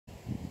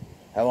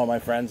Hello, my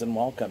friends, and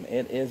welcome.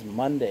 It is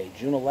Monday,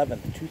 June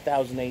 11th,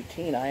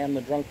 2018. I am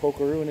the Drunk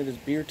Pokeroo, and it is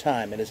beer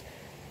time. It is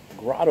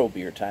Grotto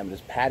beer time. It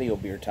is patio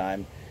beer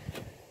time.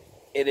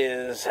 It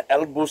is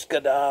El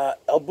Buscador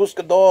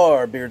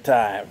beer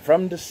time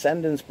from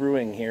Descendants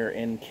Brewing here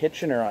in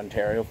Kitchener,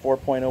 Ontario.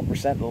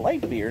 4.0%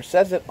 light beer,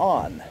 says it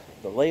on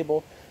the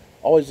label.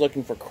 Always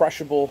looking for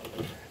crushable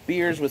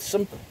beers with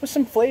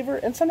some flavor,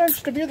 and sometimes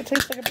just a beer that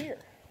tastes like a beer.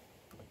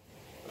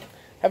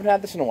 Haven't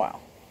had this in a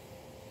while.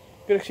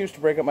 Good excuse to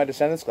break up my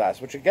Descendants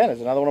glass, which again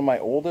is another one of my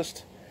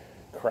oldest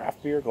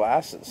craft beer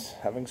glasses,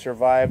 having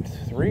survived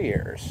 3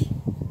 years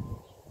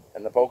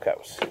in the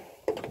pokehouse.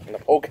 In the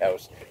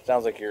pokehouse.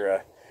 Sounds like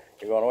you're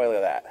going away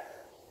like that.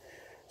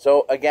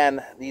 So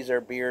again, these are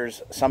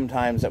beers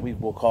sometimes that we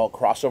will call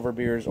crossover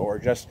beers, or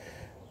just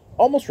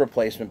almost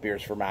replacement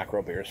beers for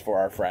macro beers for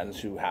our friends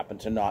who happen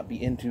to not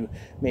be into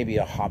maybe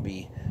a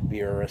hoppy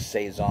beer or a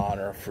saison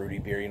or a fruity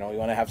beer. You know, you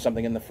want to have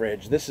something in the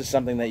fridge. This is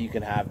something that you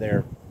can have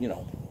there, you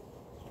know,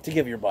 to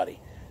give your buddy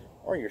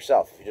or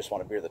yourself if you just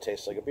want a beer that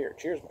tastes like a beer.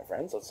 Cheers, my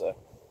friends. Let's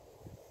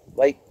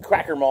light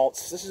cracker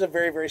malts. This is a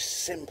very, very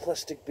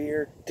simplistic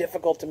beer,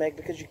 difficult to make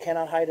because you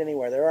cannot hide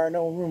anywhere. There are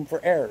no room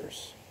for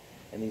errors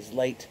in these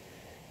light,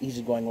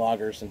 easygoing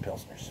lagers and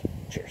pilsners.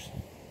 Cheers.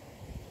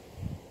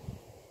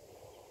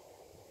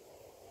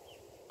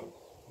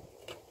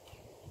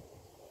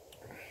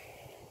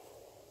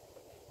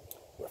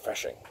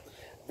 Refreshing.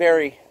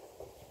 Very.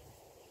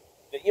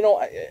 You know,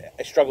 I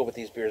struggle with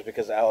these beers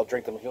because I'll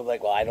drink them and people are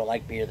like, well, I don't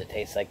like beer that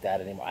tastes like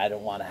that anymore. I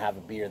don't want to have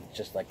a beer that's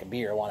just like a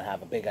beer. I want to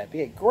have a big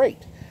IPA.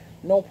 Great.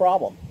 No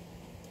problem.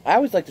 I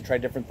always like to try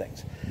different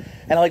things.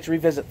 And I like to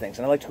revisit things.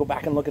 And I like to go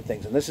back and look at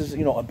things. And this is,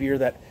 you know, a beer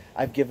that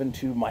I've given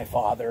to my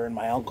father and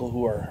my uncle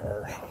who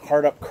are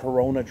hard-up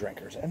Corona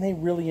drinkers. And they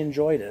really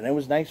enjoyed it. And it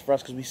was nice for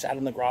us because we sat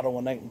in the grotto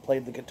one night and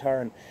played the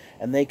guitar.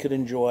 And they could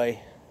enjoy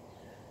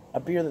a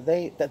beer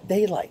that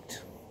they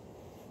liked.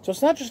 So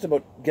it's not just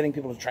about getting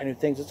people to try new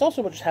things. It's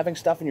also about just having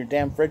stuff in your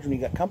damn fridge when you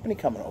got company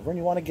coming over and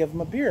you want to give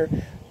them a beer,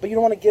 but you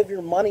don't want to give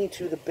your money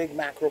to the big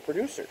macro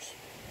producers.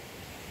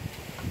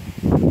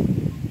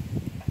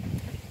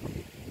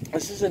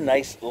 This is a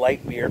nice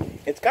light beer.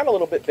 It's got a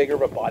little bit bigger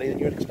of a body than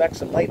you would expect.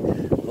 Some light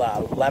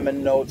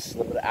lemon notes, a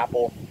little bit of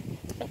apple,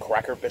 and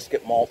cracker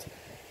biscuit malt.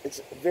 It's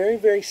a very,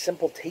 very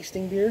simple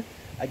tasting beer.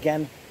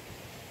 Again,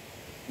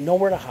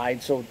 nowhere to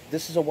hide, so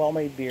this is a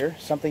well-made beer,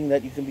 something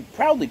that you can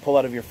proudly pull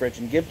out of your fridge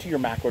and give to your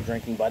macro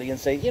drinking buddy and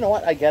say, you know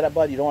what, I get it,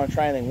 bud, you don't want to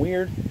try anything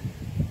weird.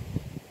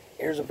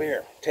 Here's a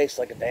beer. Tastes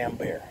like a damn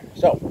beer.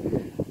 So,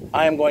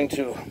 I am going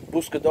to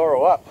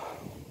Buscador up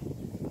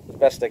as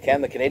best I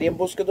can, the Canadian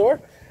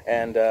Buscador,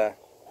 and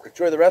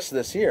enjoy the rest of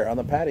this here on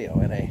the patio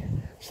in a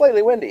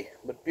slightly windy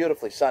but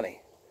beautifully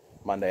sunny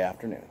Monday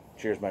afternoon.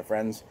 Cheers, my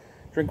friends.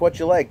 Drink what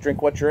you like,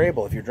 drink what you're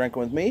able. If you're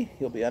drinking with me,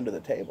 you'll be under the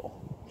table.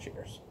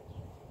 Cheers.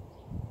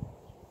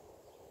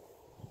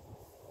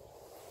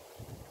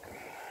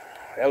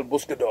 El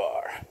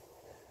Buscador,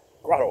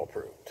 Grotto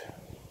Approved.